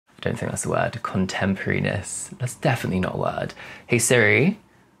I don't think that's a word. Contemporariness. That's definitely not a word. Hey Siri,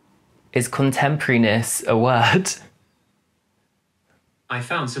 is contemporariness a word? I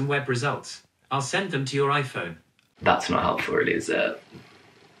found some web results. I'll send them to your iPhone. That's not helpful really, is it?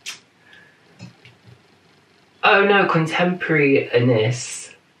 Oh no,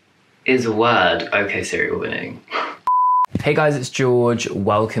 contemporariness is a word. Okay, Siri, we're winning. Hey guys, it's George.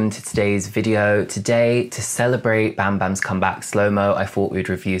 Welcome to today's video. Today, to celebrate BamBam's comeback, Slo Mo, I thought we'd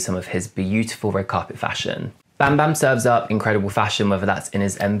review some of his beautiful red carpet fashion. BamBam serves up incredible fashion, whether that's in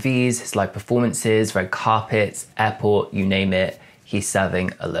his MVs, his live performances, red carpets, airport, you name it, he's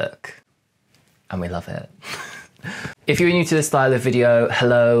serving a look. And we love it. If you're new to this style of video,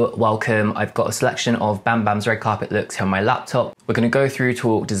 hello, welcome. I've got a selection of BamBam's red carpet looks here on my laptop. We're gonna go through,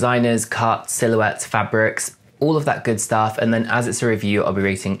 talk designers, cuts, silhouettes, fabrics, all of that good stuff. And then as it's a review, I'll be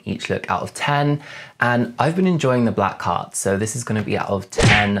rating each look out of 10. And I've been enjoying the black hearts, so this is gonna be out of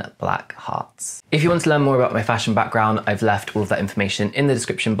 10 black hearts. If you want to learn more about my fashion background, I've left all of that information in the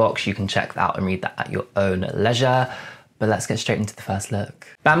description box. You can check that out and read that at your own leisure. But let's get straight into the first look.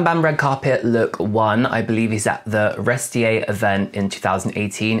 BamBam red carpet look 1, I believe he's at the Restier event in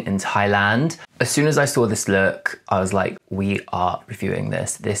 2018 in Thailand. As soon as I saw this look, I was like, we are reviewing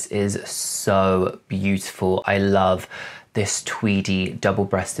this. This is so beautiful. I love this tweedy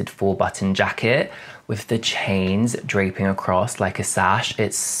double-breasted 4-button jacket with the chains draping across like a sash.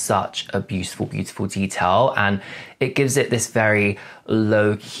 It's such a beautiful, beautiful detail, and it gives it this very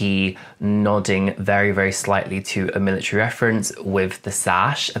low-key nodding very, very slightly to a military reference with the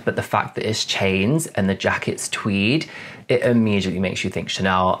sash, but the fact that it's chains and the jacket's tweed, it immediately makes you think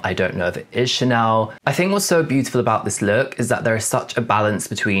Chanel. I don't know if it is Chanel. I think what's so beautiful about this look is that there is such a balance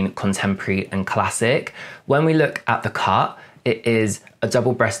between contemporary and classic. When we look at the cut, it is a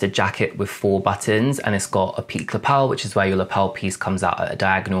double-breasted jacket with 4 buttons, and it's got a peak lapel, which is where your lapel piece comes out at a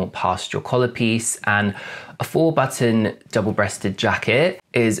diagonal past your collar piece. And a 4-button double-breasted jacket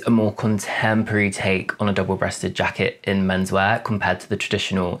is a more contemporary take on a double-breasted jacket in menswear compared to the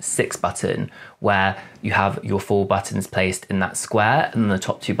traditional 6-button, where you have your 4 buttons placed in that square and then the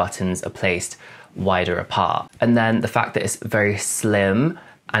top 2 buttons are placed wider apart. And then the fact that it's very slim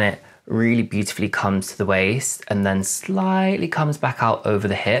and it really beautifully comes to the waist and then slightly comes back out over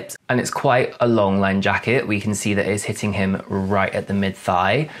the hips. And it's quite a long line jacket. We can see that it's hitting him right at the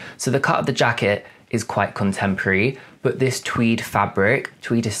mid-thigh. So the cut of the jacket is quite contemporary, but this tweed fabric,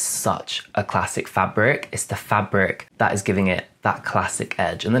 tweed is such a classic fabric. It's the fabric that is giving it that classic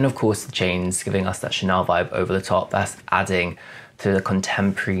edge. And then of course the chains giving us that Chanel vibe over the top. That's adding to the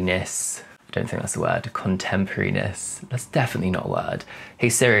contemporariness. I don't think that's a word. Contemporariness. That's definitely not a word. Hey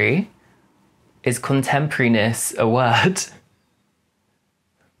Siri, is contemporariness a word?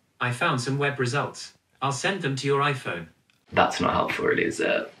 I found some web results. I'll send them to your iPhone. That's not helpful really, is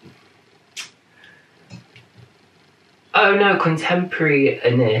it? Oh no,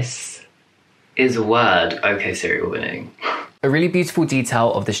 contemporariness is a word. Okay, Siri, we're winning. A really beautiful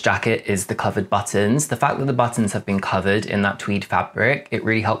detail of this jacket is the covered buttons. The fact that the buttons have been covered in that tweed fabric, it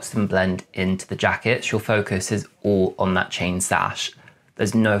really helps them blend into the jacket. Your focus is all on that chain sash.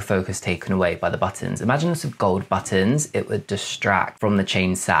 There's no focus taken away by the buttons. Imagine this with gold buttons, it would distract from the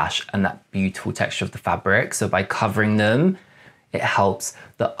chain sash and that beautiful texture of the fabric. So by covering them, it helps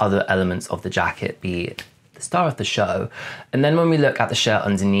the other elements of the jacket be the star of the show. And then when we look at the shirt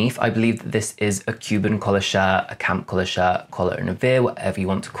underneath, I believe that this is a Cuban collar shirt, a camp collar shirt, collar and a veer, whatever you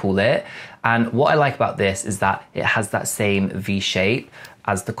want to call it. And what I like about this is that it has that same V shape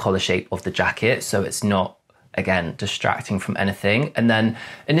as the collar shape of the jacket. So it's not, again, distracting from anything. And then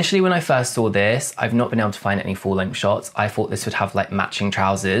initially when I first saw this, I've not been able to find any full length shots. I thought this would have like matching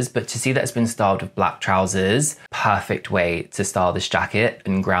trousers, but to see that it's been styled with black trousers, perfect way to style this jacket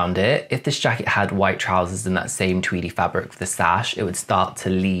and ground it. If this jacket had white trousers and that same tweedy fabric with the sash, it would start to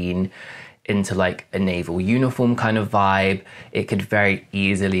lean into like a naval uniform kind of vibe. It could very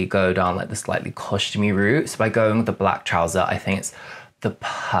easily go down like the slightly costumey route. So by going with the black trouser, I think it's the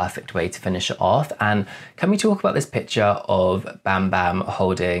perfect way to finish it off. And can we talk about this picture of BamBam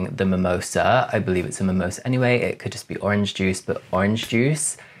holding the mimosa? I believe it's a mimosa anyway. It could just be orange juice, but orange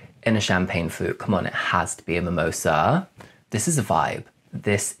juice in a champagne flute. Come on, it has to be a mimosa. This is a vibe.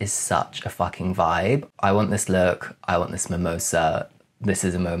 This is such a fucking vibe. I want this look. I want this mimosa. This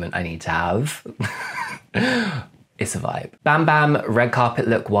is a moment I need to have. It's a vibe. BamBam red carpet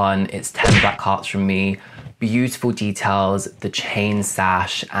look 1. It's 10 black hearts from me. Beautiful details, the chain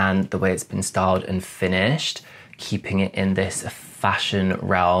sash and the way it's been styled and finished, keeping it in this fashion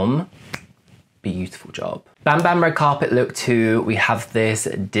realm. Beautiful job. BamBam Red Carpet Look 2, we have this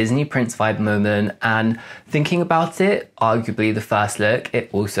Disney Prince vibe moment, and thinking about it, arguably the first look,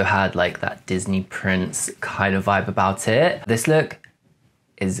 it also had like that Disney Prince kind of vibe about it. This look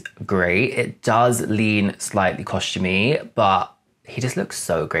is great. It does lean slightly costumey, but he just looks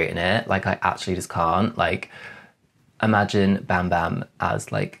so great in it. Like, I actually just can't. Like, imagine BamBam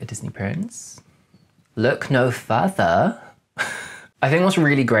as like a Disney Prince. Look no further. I think what's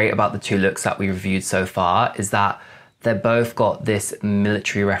really great about the two looks that we reviewed so far is that they're both got this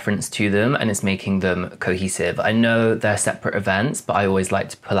military reference to them and it's making them cohesive. I know they're separate events, but I always like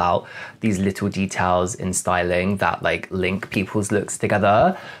to pull out these little details in styling that like link people's looks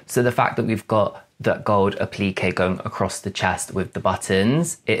together. So the fact that we've got that gold applique going across the chest with the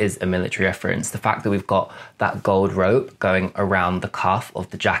buttons, it is a military reference. The fact that we've got that gold rope going around the cuff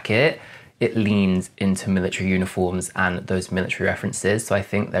of the jacket, it leans into military uniforms and those military references. So I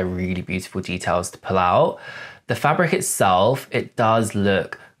think they're really beautiful details to pull out. The fabric itself, it does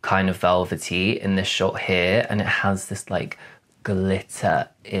look kind of velvety in this shot here, and it has this like glitter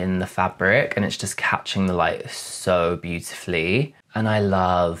in the fabric and it's just catching the light so beautifully. And I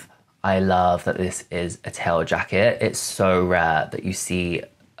love that this is a tail jacket. It's so rare that you see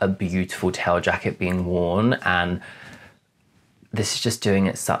a beautiful tail jacket being worn, and this is just doing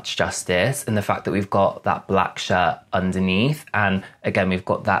it such justice. And the fact that we've got that black shirt underneath, and again, we've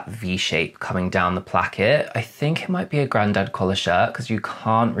got that V shape coming down the placket. I think it might be a granddad collar shirt because you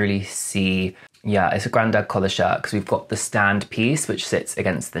can't really see. Yeah, it's a granddad collar shirt because we've got the stand piece, which sits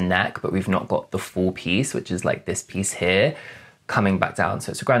against the neck, but we've not got the full piece, which is like this piece here, coming back down.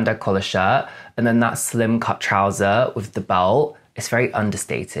 So it's a granddad collar shirt. And then that slim cut trouser with the belt, it's very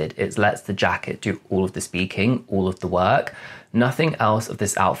understated. It lets the jacket do all of the speaking, all of the work. Nothing else of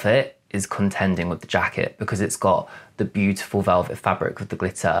this outfit is contending with the jacket because it's got the beautiful velvet fabric with the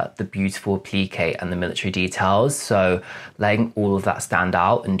glitter, the beautiful applique and the military details. So letting all of that stand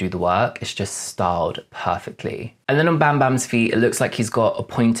out and do the work, it's just styled perfectly. And then on BamBam's feet, it looks like he's got a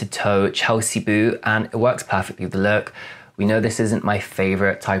pointed toe Chelsea boot and it works perfectly with the look. We know this isn't my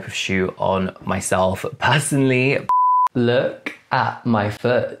favorite type of shoe on myself personally. Look at my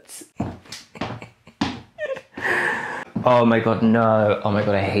foot. Oh my God, no. Oh my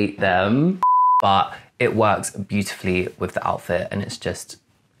God, I hate them. But it works beautifully with the outfit and it's just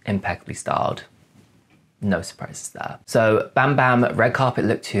impeccably styled. No surprises there. So BamBam Red Carpet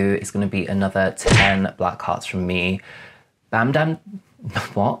Look 2 is gonna be another 10 black hearts from me. BamBam,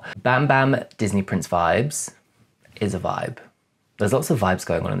 what? BamBam Disney Prince vibes is a vibe. There's lots of vibes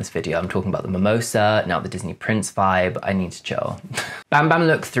going on in this video. I'm talking about the mimosa, now the Disney Prince vibe. I need to chill. BamBam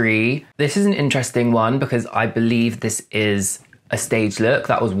Look 3. This is an interesting one because I believe this is a stage look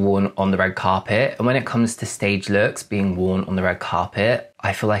that was worn on the red carpet. And when it comes to stage looks being worn on the red carpet,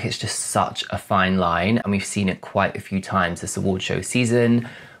 I feel like it's just such a fine line. And we've seen it quite a few times this award show season.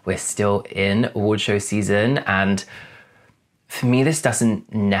 We're still in award show season. And for me, this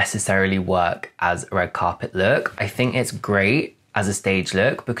doesn't necessarily work as a red carpet look. I think it's great as a stage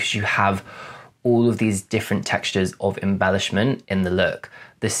look because you have all of these different textures of embellishment in the look.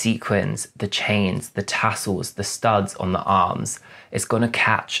 The sequins, the chains, the tassels, the studs on the arms. It's gonna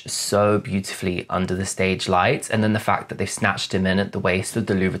catch so beautifully under the stage lights. And then the fact that they've snatched him in at the waist with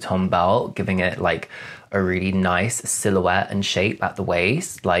the Louis Vuitton belt, giving it like a really nice silhouette and shape at the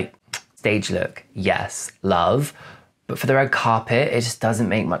waist. Like, stage look, yes, love. But for the red carpet, it just doesn't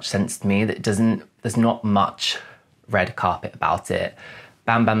make much sense to me. There's not much red carpet about it.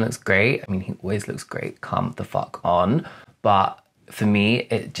 BamBam looks great. I mean, he always looks great, come the fuck on. But for me,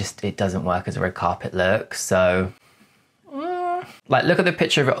 it doesn't work as a red carpet look. So, like, look at the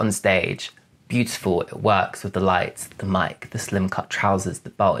picture of it on stage. Beautiful, it works with the lights, the mic, the slim cut trousers, the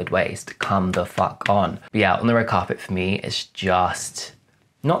belted waist, come the fuck on. But yeah, on the red carpet for me, it's just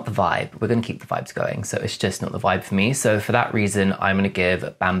not the vibe. We're gonna keep the vibes going, so it's just not the vibe for me. So for that reason, I'm gonna give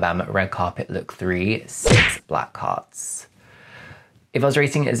BamBam Red Carpet Look 3 6 black hearts. If I was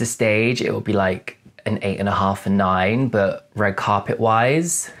rating it as a stage, it would be like an 8.5 and 9, but red carpet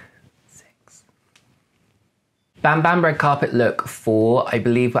wise, 6. BamBam Red Carpet Look 4, I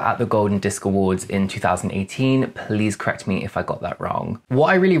believe we're at the Golden Disc Awards in 2018. Please correct me if I got that wrong.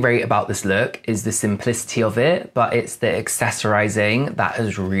 What I really rate about this look is the simplicity of it, but it's the accessorizing that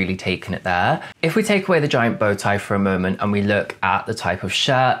has really taken it there. If we take away the giant bow tie for a moment and we look at the type of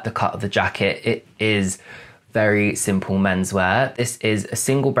shirt, the cut of the jacket, it is very simple menswear. This is a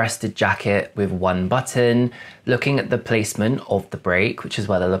single-breasted jacket with one button. Looking at the placement of the break, which is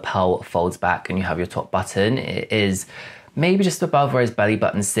where the lapel folds back and you have your top button, it is maybe just above where his belly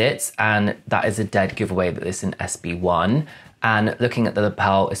button sits, and that is a dead giveaway that it's an SB1. And looking at the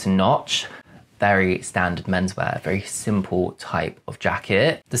lapel, it's a notch. very standard menswear, very simple type of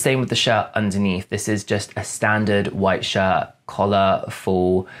jacket. The same with the shirt underneath. This is just a standard white shirt, collar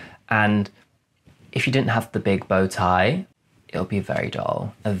full, and if you didn't have the big bow tie, it'll be very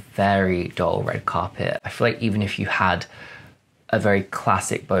dull, a very dull red carpet. I feel like even if you had a very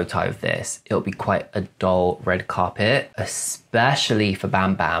classic bow tie of this, it'll be quite a dull red carpet, especially for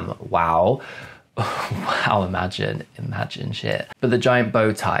BamBam. Wow. Wow, imagine shit. But the giant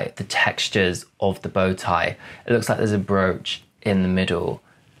bow tie, the textures of the bow tie, it looks like there's a brooch in the middle.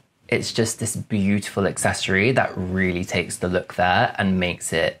 It's just this beautiful accessory that really takes the look there and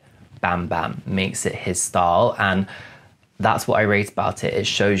makes it BamBam, makes it his style. And that's what I rate about it. It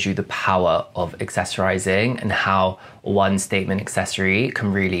shows you the power of accessorizing and how one statement accessory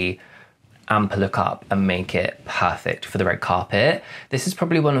can really amp a look up and make it perfect for the red carpet. This is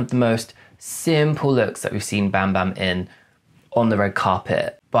probably one of the most simple looks that we've seen BamBam in on the red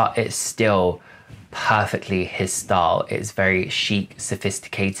carpet, but it's still perfectly his style. It's very chic,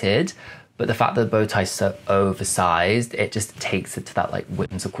 sophisticated, but the fact that the bow tie is so oversized, it just takes it to that like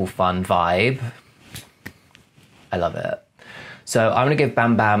whimsical fun vibe. I love it. So I'm gonna give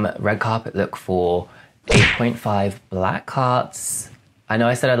BamBam red carpet look 4 8.5 black hearts. I know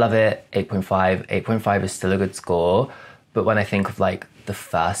I said I love it, 8.5. 8.5 is still a good score, but when I think of like the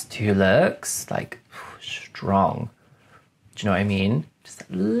first 2 looks, like strong. Do you know what I mean? Just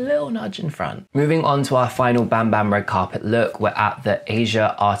a little nudge in front. Moving on to our final BamBam red carpet look, we're at the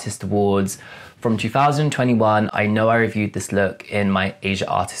Asia Artist Awards from 2021. I know I reviewed this look in my Asia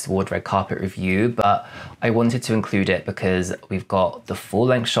Artist Award red carpet review, but I wanted to include it because we've got the full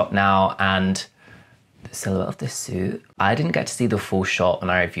length shot now and the silhouette of this suit. I didn't get to see the full shot when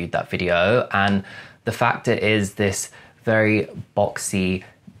I reviewed that video, and the fact it is this very boxy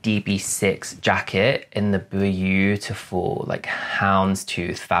DB6 jacket in the beautiful like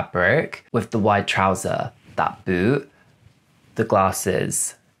houndstooth fabric with the wide trouser, that boot, the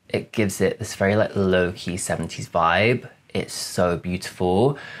glasses, it gives it this very like low-key 70s vibe. It's so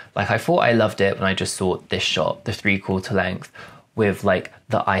beautiful. Like I thought I loved it when I just saw this shot, the 3/4 length with like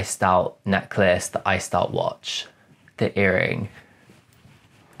the iced out necklace, the iced out watch, the earring.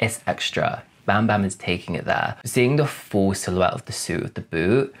 It's extra. BamBam is taking it there. Seeing the full silhouette of the suit with the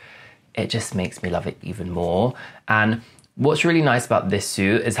boot, it just makes me love it even more. And what's really nice about this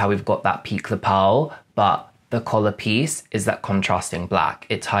suit is how we've got that peak lapel, but the collar piece is that contrasting black.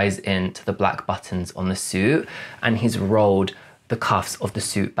 It ties into the black buttons on the suit, and he's rolled the cuffs of the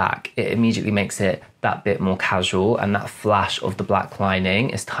suit back. It immediately makes it that bit more casual, and that flash of the black lining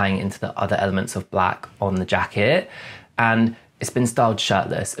is tying into the other elements of black on the jacket. And it's been styled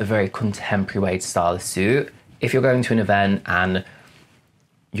shirtless, a very contemporary way to style a suit. If you're going to an event and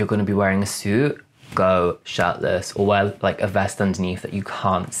you're going to be wearing a suit, go shirtless or wear like a vest underneath that you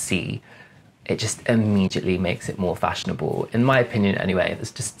can't see. It just immediately makes it more fashionable. In my opinion anyway,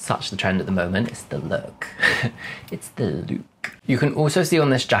 it's just such the trend at the moment. It's the look. It's the look. You can also see on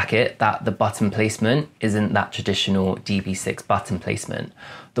this jacket that the button placement isn't that traditional DB6 button placement.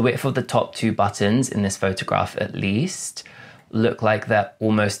 The width of the top 2 buttons in this photograph at least look like they're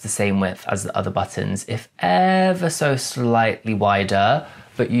almost the same width as the other buttons, if ever so slightly wider,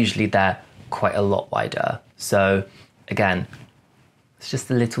 but usually they're quite a lot wider. So again, it's just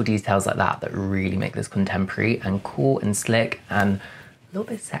the little details like that that really make this contemporary and cool and slick and a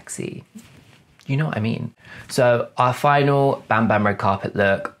little bit sexy. You know what I mean? So our final BamBam red carpet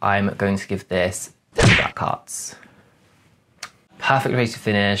look, I'm going to give this 10 black hearts. Perfect way to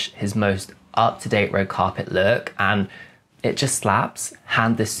finish his most up-to-date red carpet look, and it just slaps.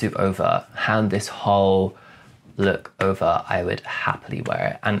 Hand this suit over, hand this whole look over. I would happily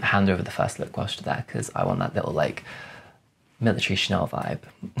wear it, and hand over the first look whilst you're there because I want that little like military Chanel vibe.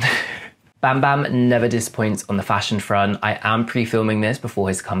 BamBam never disappoints on the fashion front. I am pre-filming this before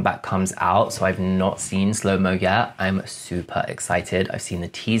his comeback comes out, so I've not seen Slo Mo yet. I'm super excited. I've seen the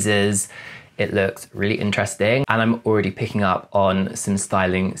teasers. It looks really interesting, and I'm already picking up on some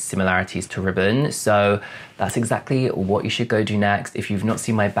styling similarities to Ribbon, so that's exactly what you should go do next. If you've not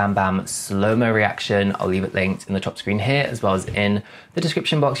seen my BamBam Slo Mo reaction, I'll leave it linked in the top screen here, as well as in the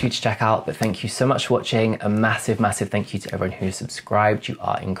description box for you to check out. But thank you so much for watching. A massive, massive thank you to everyone who subscribed. You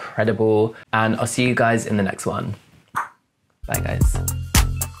are incredible, and I'll see you guys in the next one. Bye, guys.